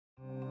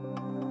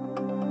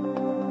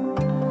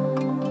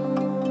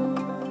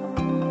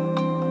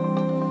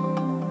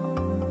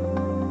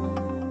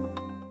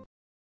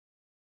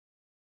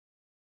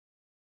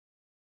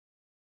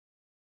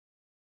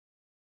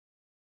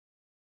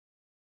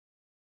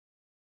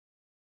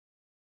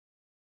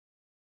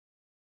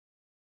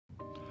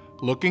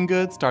Looking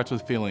good starts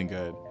with feeling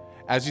good.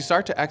 As you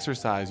start to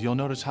exercise, you'll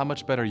notice how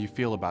much better you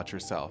feel about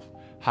yourself.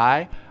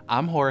 Hi,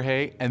 I'm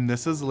Jorge, and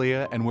this is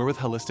Leah, and we're with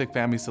Holistic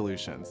Family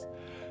Solutions.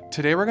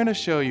 Today we're going to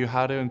show you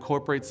how to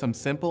incorporate some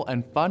simple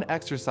and fun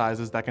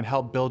exercises that can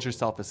help build your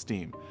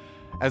self-esteem.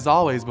 As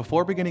always,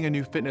 before beginning a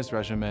new fitness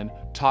regimen,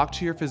 talk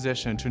to your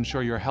physician to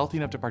ensure you're healthy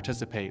enough to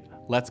participate.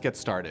 Let's get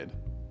started.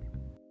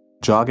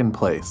 Jog in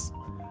place.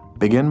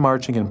 Begin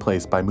marching in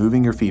place by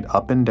moving your feet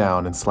up and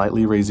down and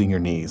slightly raising your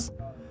knees.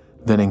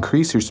 Then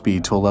increase your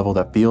speed to a level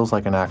that feels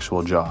like an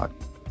actual jog.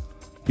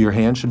 Your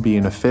hand should be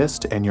in a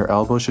fist and your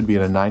elbow should be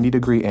at a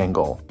 90-degree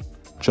angle.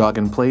 Jog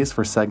in place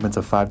for segments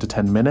of 5 to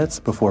 10 minutes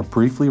before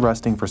briefly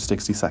resting for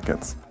 60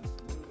 seconds.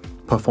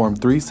 Perform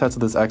 3 sets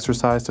of this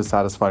exercise to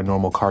satisfy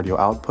normal cardio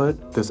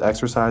output. This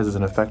exercise is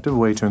an effective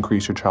way to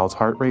increase your child's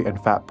heart rate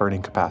and fat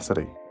burning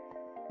capacity.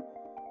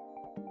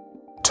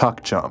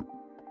 Tuck jump.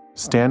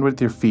 Stand with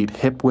your feet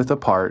hip-width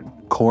apart,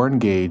 core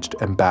engaged,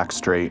 and back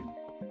straight.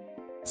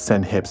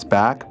 Send hips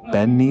back,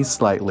 bend knees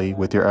slightly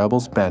with your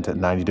elbows bent at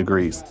 90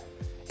 degrees.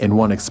 In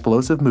one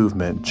explosive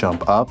movement,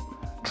 jump up,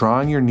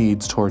 drawing your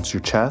knees towards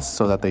your chest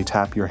so that they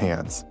tap your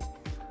hands.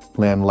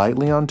 Land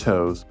lightly on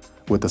toes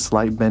with a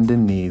slight bend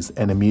in knees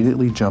and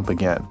immediately jump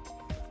again.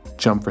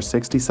 Jump for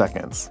 60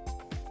 seconds.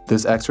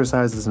 This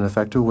exercise is an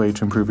effective way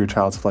to improve your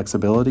child's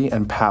flexibility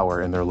and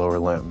power in their lower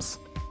limbs.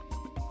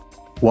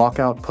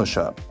 Walkout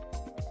push-up.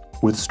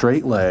 With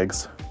straight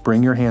legs,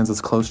 bring your hands as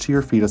close to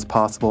your feet as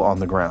possible on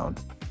the ground.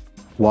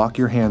 Walk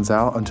your hands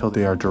out until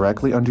they are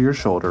directly under your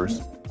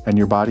shoulders and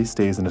your body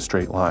stays in a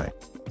straight line.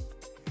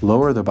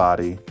 Lower the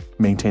body,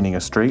 maintaining a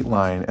straight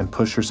line, and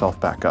push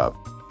yourself back up.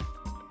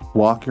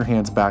 Walk your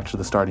hands back to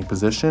the starting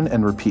position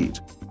and repeat.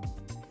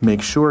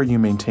 Make sure you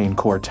maintain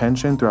core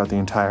tension throughout the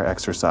entire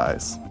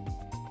exercise.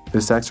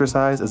 This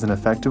exercise is an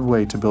effective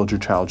way to build your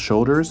child's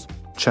shoulders,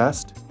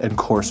 chest, and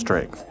core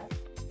strength.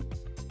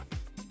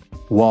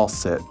 Wall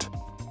sit.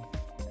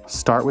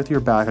 Start with your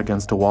back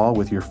against a wall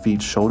with your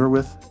feet shoulder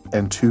width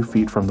and 2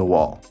 feet from the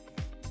wall.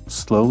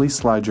 Slowly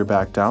slide your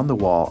back down the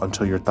wall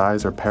until your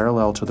thighs are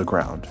parallel to the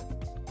ground.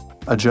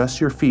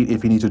 Adjust your feet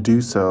if you need to do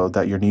so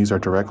that your knees are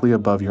directly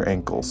above your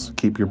ankles.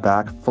 Keep your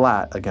back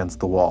flat against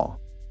the wall.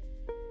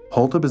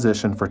 Hold the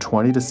position for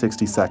 20 to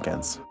 60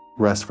 seconds,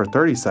 rest for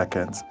 30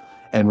 seconds,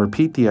 and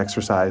repeat the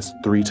exercise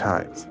 3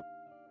 times.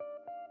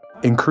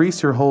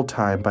 Increase your hold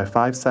time by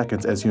 5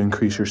 seconds as you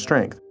increase your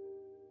strength.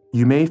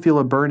 You may feel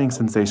a burning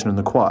sensation in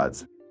the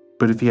quads,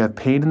 but if you have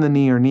pain in the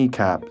knee or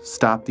kneecap,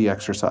 stop the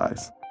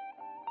exercise.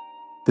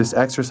 This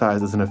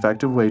exercise is an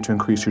effective way to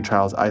increase your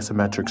child's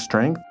isometric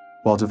strength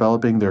while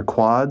developing their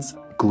quads,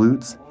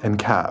 glutes, and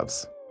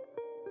calves.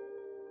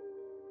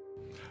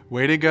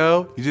 Way to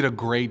go, you did a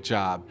great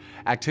job.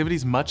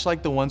 Activities much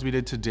like the ones we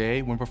did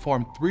today, when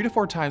performed 3 to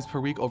 4 times per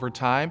week over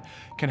time,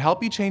 can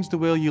help you change the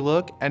way you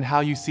look and how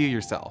you see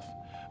yourself.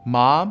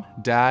 Mom,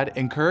 Dad,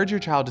 encourage your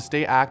child to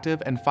stay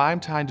active and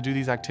find time to do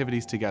these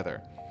activities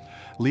together.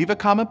 Leave a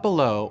comment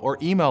below or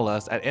email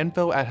us at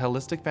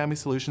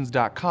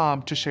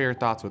info@holisticfamilysolutions.com to share your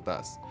thoughts with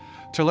us.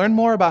 To learn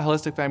more about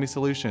Holistic Family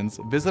Solutions,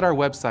 visit our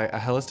website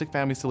at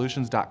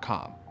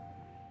holisticfamilysolutions.com.